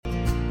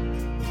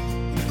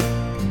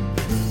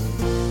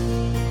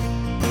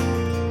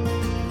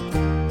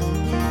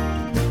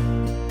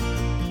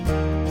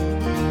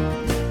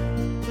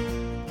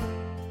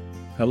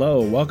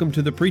Hello, welcome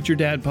to the Preacher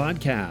Dad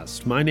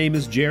Podcast. My name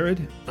is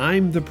Jared.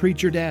 I'm the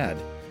Preacher Dad.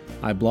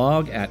 I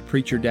blog at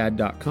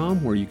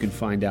preacherdad.com where you can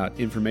find out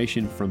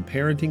information from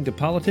parenting to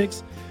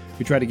politics.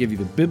 We try to give you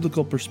the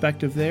biblical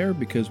perspective there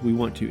because we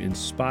want to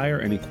inspire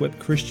and equip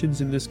Christians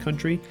in this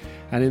country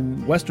and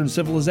in Western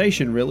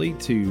civilization, really,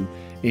 to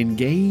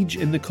engage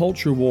in the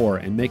culture war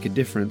and make a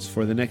difference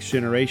for the next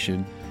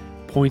generation,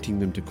 pointing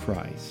them to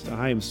Christ.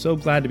 I am so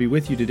glad to be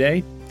with you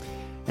today.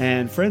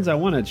 And friends, I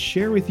want to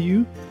share with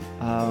you,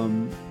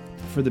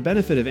 for the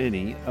benefit of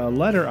any, a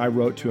letter I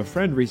wrote to a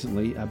friend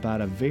recently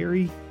about a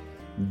very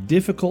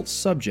difficult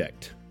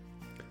subject.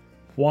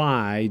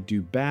 Why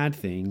do bad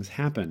things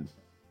happen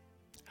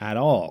at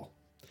all?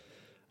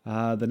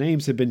 The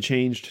names have been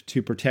changed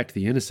to protect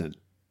the innocent.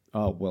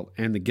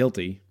 And the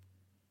guilty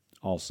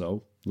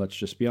also, let's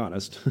just be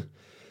honest.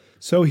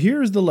 So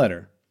here's the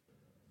letter.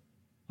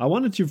 I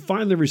wanted to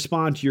finally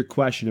respond to your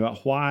question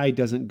about why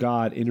doesn't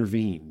God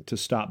intervene to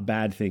stop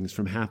bad things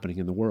from happening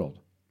in the world.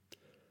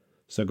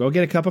 So go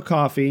get a cup of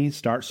coffee,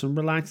 start some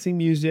relaxing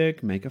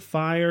music, make a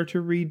fire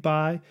to read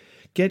by,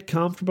 get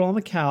comfortable on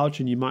the couch,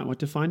 and you might want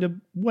to find a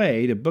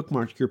way to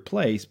bookmark your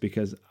place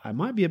because I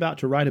might be about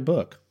to write a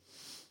book.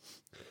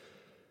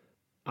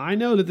 I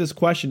know that this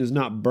question is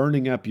not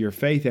burning up your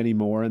faith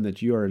anymore and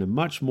that you are in a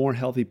much more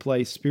healthy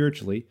place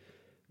spiritually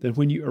than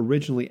when you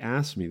originally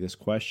asked me this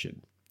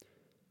question.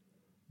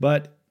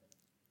 But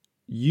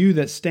you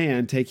that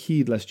stand, take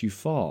heed lest you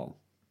fall.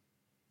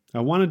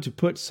 I wanted to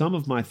put some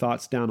of my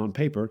thoughts down on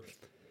paper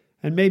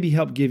and maybe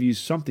help give you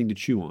something to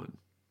chew on.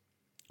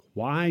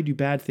 Why do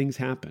bad things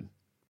happen?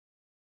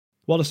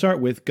 Well, to start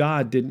with,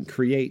 God didn't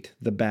create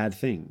the bad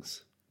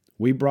things.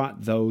 We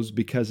brought those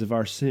because of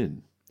our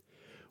sin.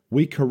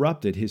 We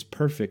corrupted His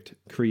perfect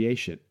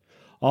creation.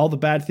 All the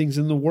bad things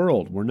in the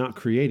world were not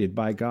created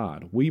by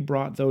God. We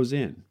brought those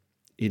in.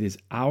 It is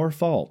our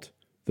fault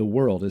the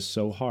world is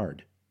so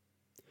hard.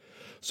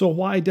 So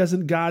why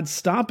doesn't God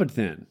stop it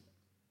then?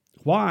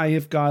 Why,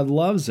 if God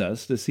loves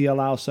us, does He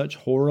allow such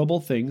horrible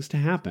things to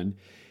happen,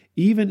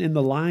 even in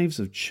the lives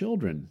of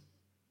children?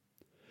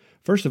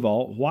 First of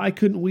all, why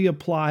couldn't we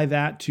apply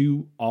that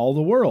to all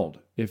the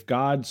world? If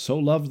God so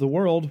loved the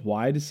world,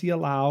 why does He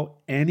allow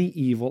any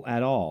evil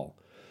at all?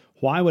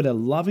 Why would a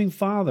loving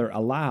Father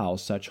allow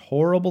such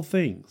horrible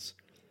things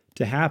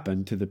to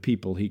happen to the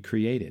people He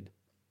created?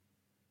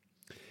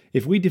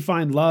 If we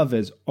define love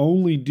as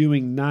only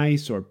doing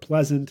nice or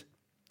pleasant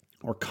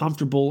or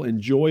comfortable,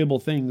 enjoyable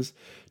things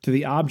to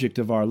the object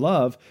of our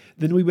love,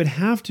 then we would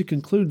have to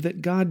conclude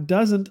that God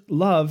doesn't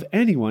love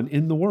anyone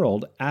in the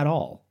world at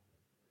all.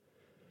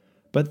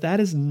 But that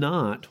is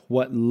not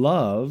what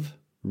love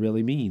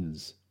really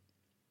means.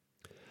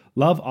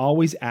 Love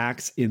always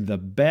acts in the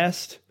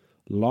best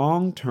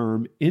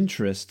long-term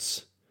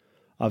interests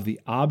of the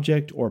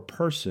object or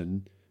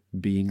person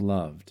being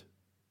loved.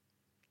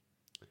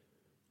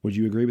 Would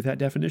you agree with that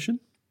definition?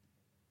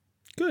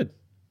 Good.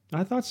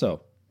 I thought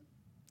so.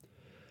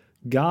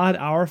 God,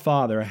 our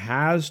Father,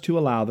 has to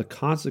allow the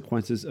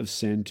consequences of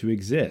sin to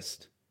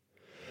exist.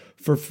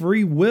 For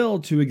free will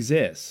to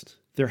exist,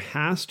 there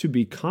has to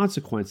be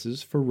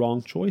consequences for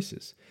wrong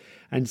choices.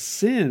 And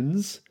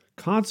sin's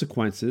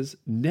consequences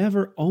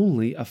never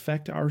only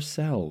affect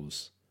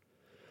ourselves.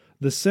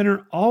 The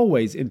sinner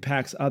always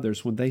impacts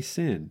others when they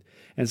sin,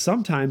 and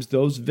sometimes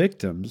those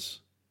victims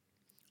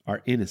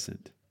are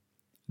innocent.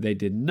 They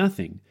did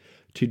nothing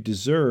to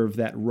deserve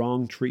that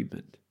wrong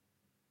treatment.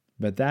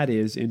 But that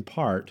is, in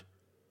part,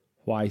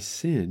 why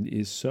sin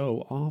is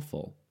so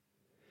awful.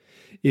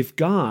 If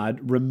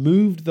God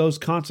removed those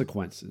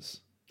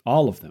consequences,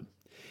 all of them,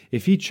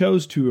 if He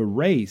chose to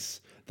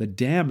erase the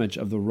damage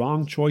of the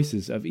wrong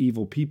choices of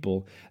evil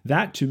people,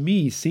 that to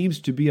me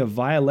seems to be a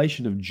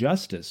violation of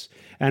justice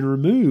and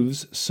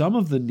removes some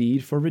of the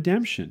need for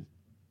redemption.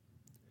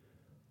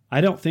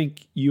 I don't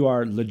think you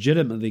are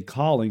legitimately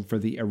calling for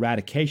the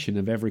eradication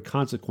of every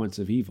consequence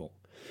of evil.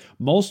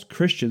 Most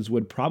Christians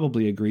would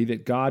probably agree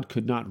that God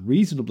could not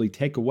reasonably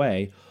take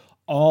away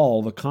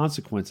all the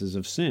consequences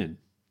of sin.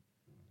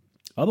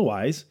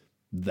 Otherwise,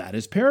 that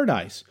is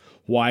paradise.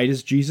 Why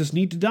does Jesus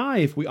need to die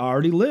if we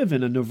already live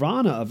in a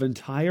nirvana of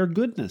entire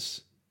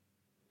goodness?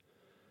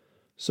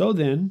 So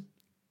then,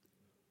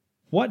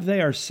 what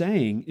they are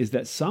saying is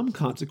that some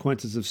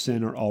consequences of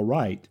sin are all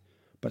right,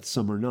 but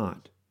some are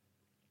not.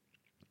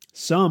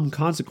 Some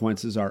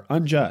consequences are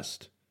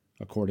unjust,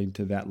 according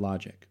to that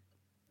logic.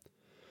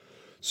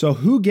 So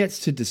who gets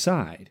to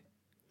decide?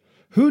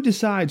 Who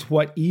decides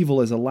what evil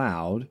is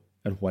allowed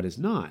and what is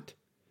not?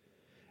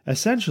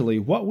 Essentially,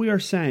 what we are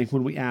saying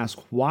when we ask,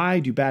 why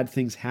do bad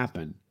things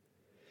happen,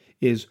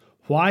 is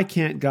why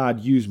can't God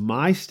use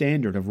my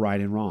standard of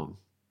right and wrong?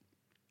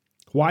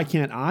 Why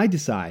can't I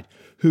decide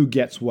who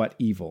gets what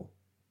evil?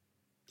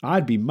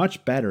 I'd be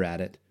much better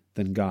at it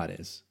than God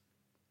is.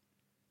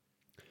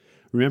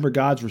 Remember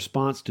God's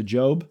response to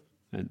Job?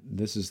 And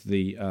this is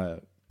the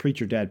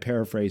Preacher Dad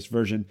paraphrased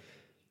version.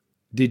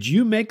 Did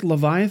you make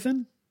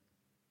Leviathan?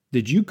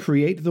 Did you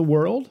create the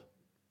world?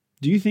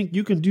 Do you think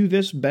you can do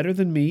this better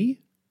than me?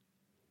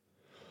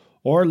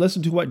 Or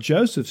listen to what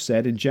Joseph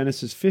said in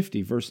Genesis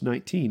 50, verse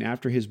 19.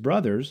 After his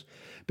brothers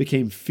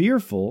became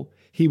fearful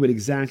he would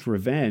exact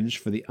revenge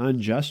for the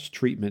unjust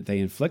treatment they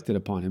inflicted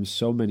upon him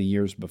so many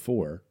years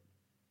before.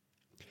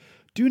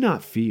 Do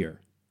not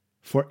fear,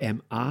 for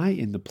am I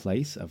in the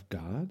place of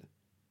God?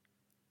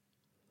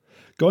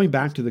 Going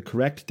back to the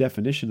correct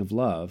definition of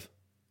love,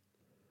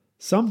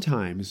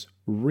 sometimes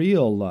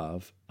real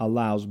love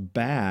allows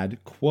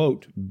bad,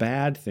 quote,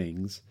 bad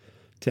things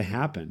to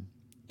happen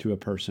to a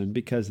person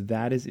because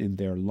that is in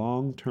their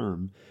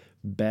long-term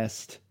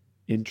best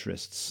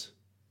interests.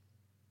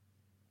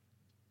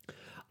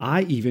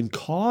 I even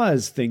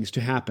cause things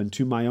to happen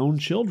to my own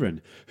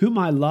children, whom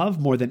I love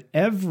more than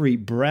every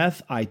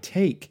breath I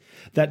take,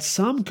 that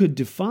some could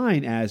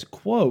define as,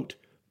 quote,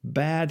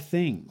 bad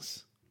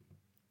things.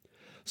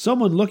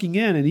 Someone looking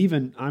in, and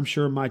even I'm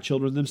sure my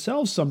children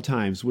themselves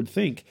sometimes would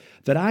think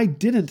that I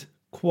didn't,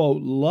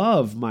 quote,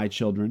 love my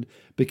children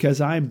because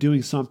I am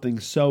doing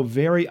something so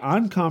very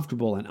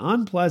uncomfortable and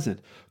unpleasant,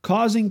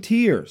 causing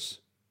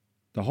tears,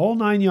 the whole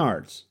 9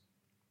 yards.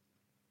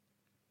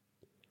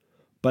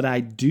 But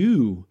I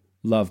do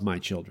love my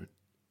children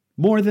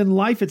more than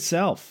life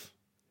itself.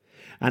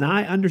 And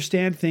I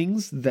understand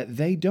things that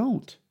they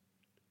don't.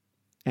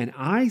 And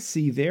I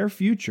see their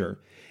future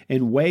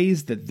in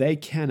ways that they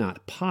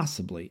cannot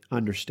possibly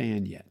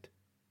understand yet.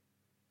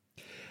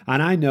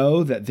 And I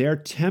know that their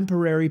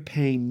temporary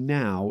pain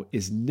now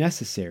is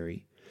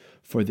necessary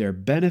for their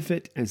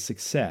benefit and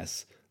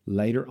success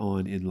later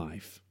on in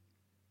life.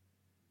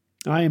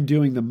 I am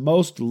doing the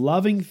most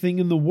loving thing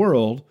in the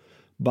world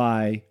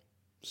by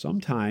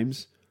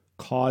sometimes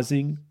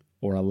causing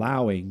or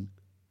allowing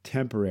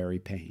temporary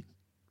pain.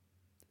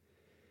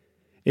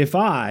 If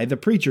I, the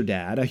preacher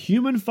dad, a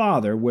human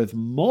father with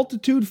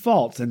multitude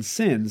faults and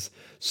sins,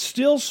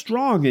 still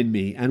strong in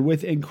me and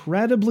with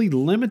incredibly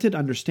limited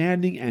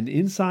understanding and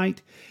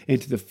insight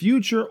into the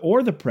future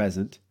or the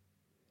present,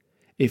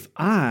 if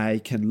I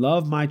can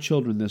love my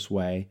children this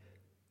way,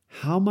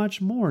 how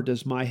much more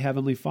does my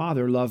Heavenly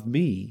Father love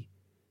me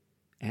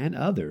and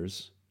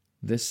others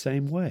this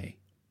same way?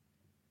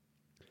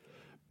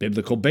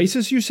 Biblical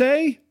basis, you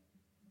say?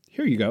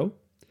 Here you go.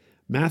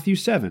 Matthew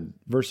 7,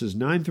 verses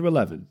 9 through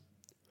 11.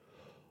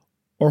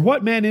 Or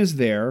what man is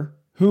there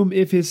whom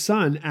if his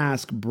son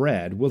ask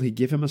bread, will he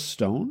give him a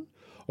stone?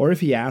 Or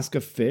if he ask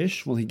a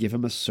fish, will he give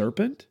him a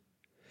serpent?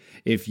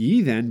 If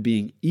ye then,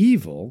 being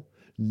evil,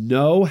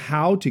 know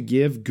how to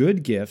give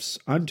good gifts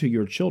unto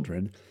your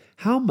children,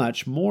 how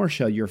much more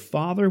shall your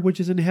Father which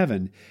is in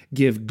heaven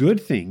give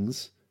good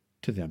things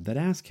to them that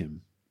ask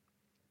him?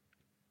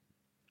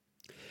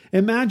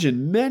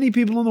 Imagine many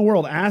people in the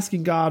world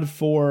asking God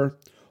for,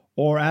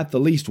 or at the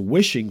least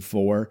wishing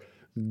for,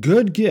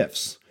 good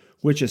gifts,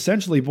 which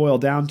essentially boil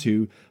down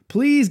to,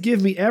 please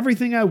give me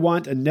everything I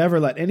want and never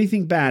let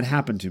anything bad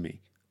happen to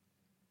me.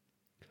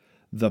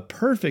 The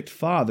perfect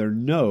Father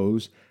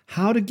knows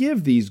how to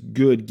give these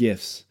good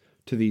gifts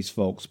to these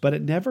folks, but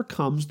it never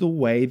comes the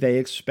way they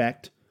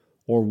expect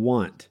or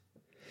want.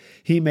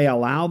 He may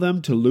allow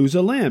them to lose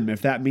a limb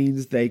if that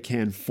means they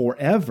can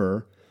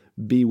forever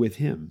be with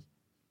Him.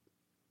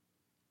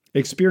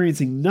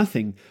 Experiencing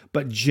nothing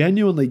but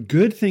genuinely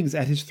good things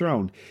at His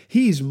throne,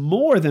 He's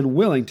more than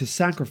willing to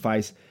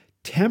sacrifice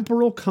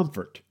temporal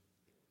comfort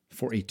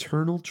for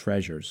eternal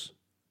treasures.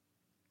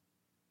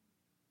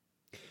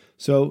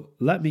 So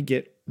let me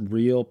get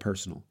real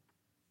personal.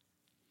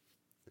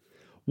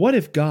 What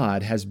if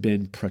God has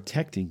been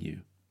protecting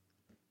you?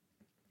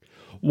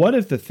 What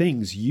if the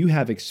things you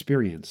have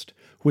experienced,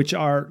 which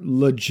are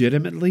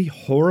legitimately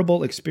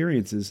horrible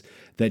experiences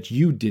that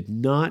you did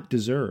not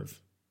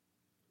deserve,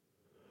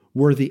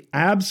 were the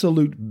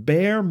absolute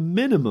bare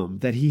minimum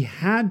that He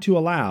had to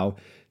allow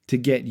to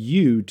get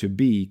you to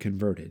be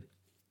converted?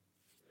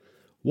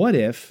 What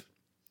if,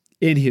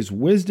 in His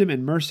wisdom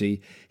and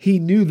mercy, He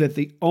knew that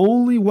the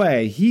only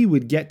way He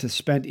would get to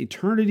spend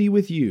eternity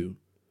with you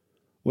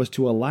was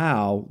to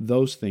allow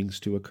those things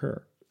to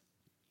occur?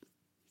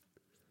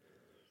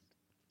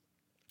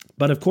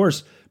 But of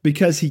course,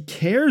 because He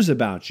cares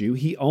about you,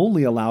 He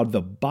only allowed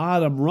the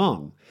bottom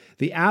rung,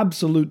 the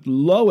absolute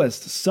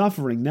lowest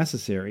suffering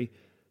necessary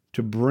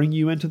to bring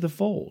you into the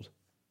fold.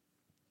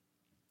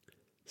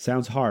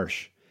 Sounds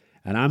harsh,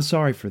 and I'm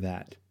sorry for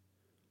that.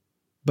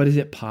 But is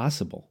it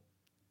possible?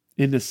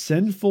 In the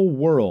sinful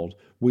world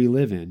we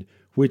live in,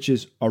 which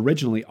is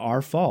originally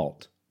our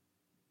fault,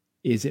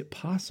 is it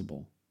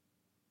possible?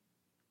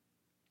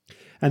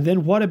 And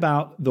then what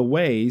about the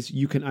ways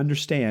you can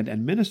understand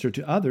and minister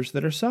to others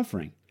that are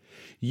suffering?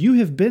 You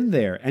have been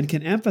there and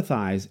can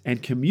empathize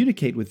and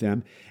communicate with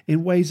them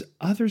in ways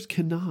others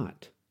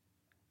cannot.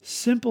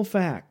 Simple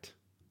fact.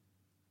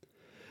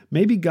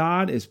 Maybe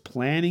God is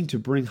planning to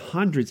bring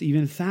hundreds,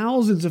 even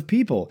thousands of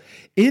people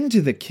into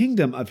the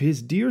kingdom of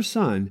His dear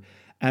Son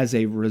as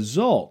a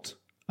result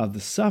of the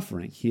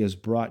suffering He has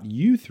brought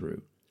you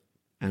through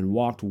and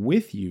walked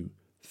with you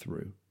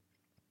through.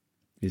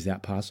 Is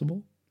that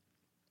possible?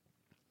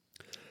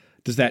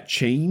 Does that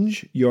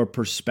change your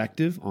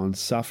perspective on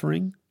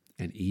suffering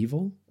and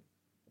evil?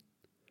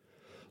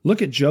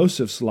 Look at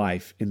Joseph's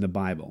life in the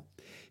Bible.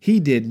 He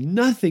did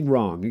nothing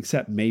wrong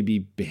except maybe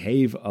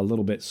behave a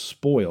little bit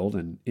spoiled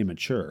and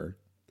immature.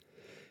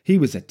 He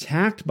was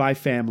attacked by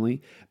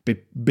family,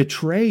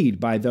 betrayed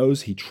by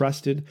those he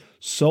trusted,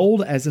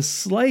 sold as a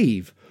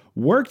slave,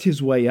 worked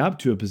his way up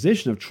to a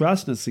position of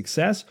trust and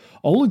success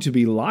only to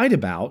be lied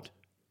about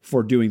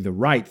for doing the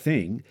right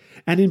thing,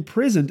 and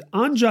imprisoned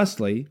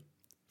unjustly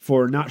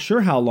for not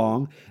sure how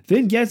long,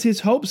 then gets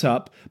his hopes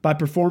up by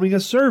performing a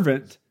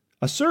service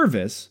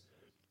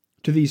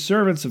to these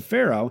servants of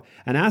Pharaoh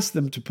and asks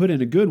them to put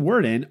in a good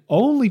word in,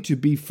 only to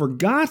be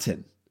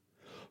forgotten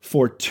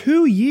for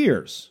 2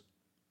 years.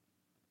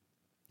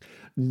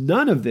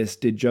 None of this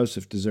did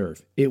Joseph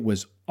deserve. It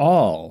was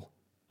all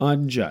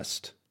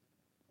unjust.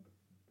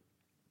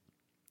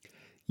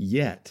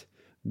 Yet,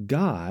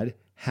 God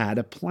had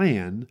a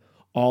plan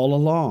all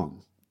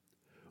along,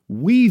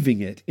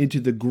 weaving it into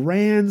the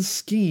grand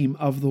scheme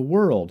of the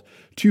world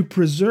to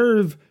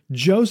preserve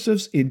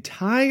Joseph's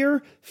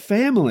entire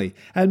family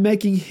and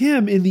making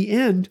him, in the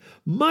end,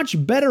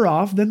 much better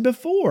off than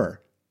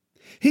before.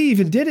 He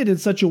even did it in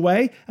such a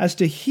way as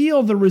to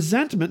heal the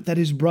resentment that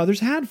his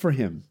brothers had for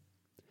him.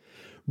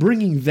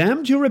 Bringing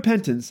them to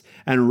repentance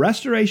and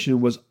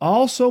restoration was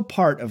also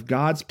part of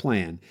God's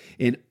plan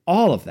in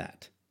all of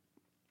that.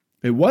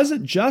 It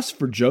wasn't just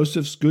for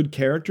Joseph's good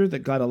character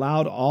that God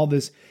allowed all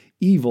this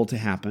evil to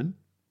happen,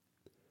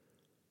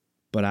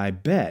 but I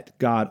bet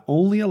God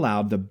only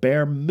allowed the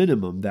bare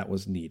minimum that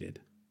was needed.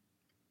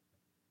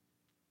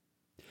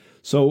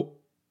 So,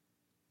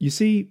 you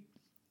see,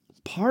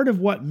 part of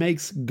what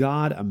makes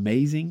God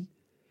amazing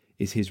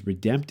is his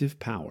redemptive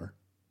power.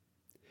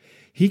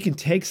 He can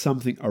take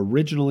something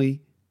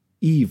originally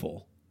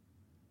evil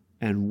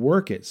and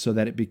work it so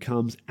that it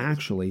becomes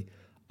actually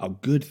a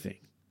good thing,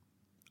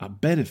 a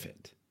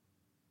benefit.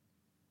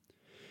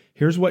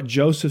 Here's what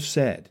Joseph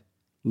said,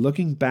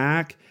 looking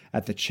back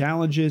at the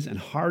challenges and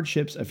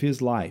hardships of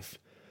his life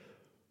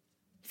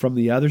from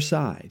the other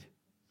side.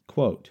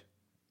 Quote,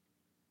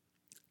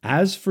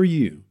 "As for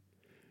you,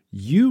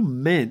 you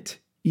meant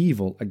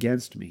evil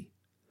against me,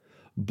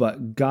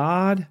 but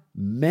God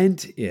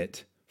meant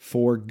it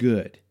for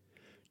good,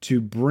 to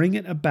bring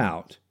it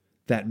about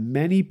that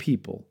many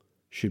people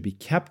should be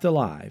kept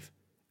alive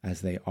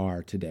as they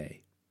are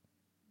today."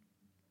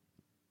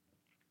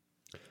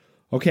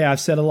 Okay, I've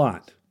said a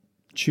lot.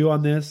 Chew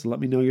on this. Let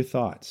me know your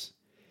thoughts.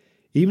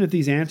 Even if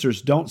these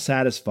answers don't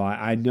satisfy,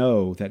 I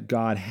know that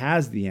God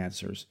has the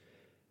answers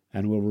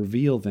and will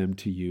reveal them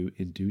to you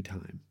in due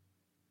time.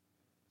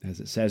 As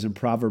it says in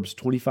Proverbs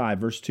 25,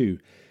 verse 2,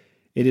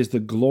 "It is the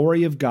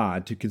glory of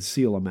God to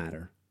conceal a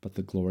matter, but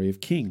the glory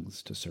of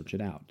kings to search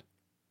it out."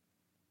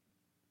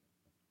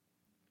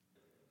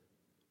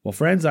 Well,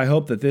 friends, I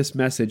hope that this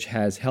message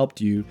has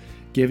helped you,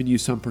 given you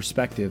some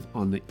perspective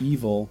on the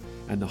evil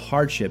and the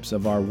hardships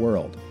of our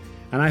world.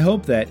 And I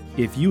hope that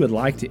if you would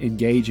like to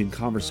engage in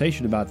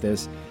conversation about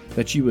this,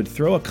 that you would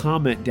throw a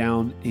comment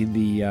down in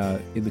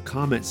the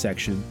comment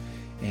section,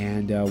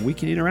 and we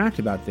can interact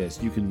about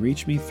this. You can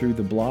reach me through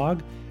the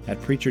blog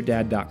at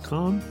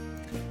preacherdad.com,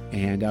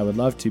 and I would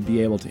love to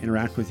be able to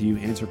interact with you,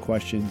 answer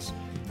questions,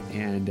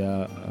 and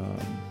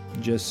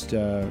just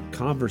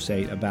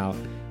conversate about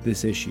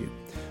this issue.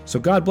 So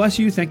God bless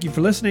you. Thank you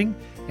for listening,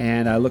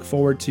 and I look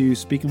forward to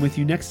speaking with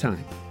you next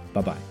time.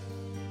 Bye-bye.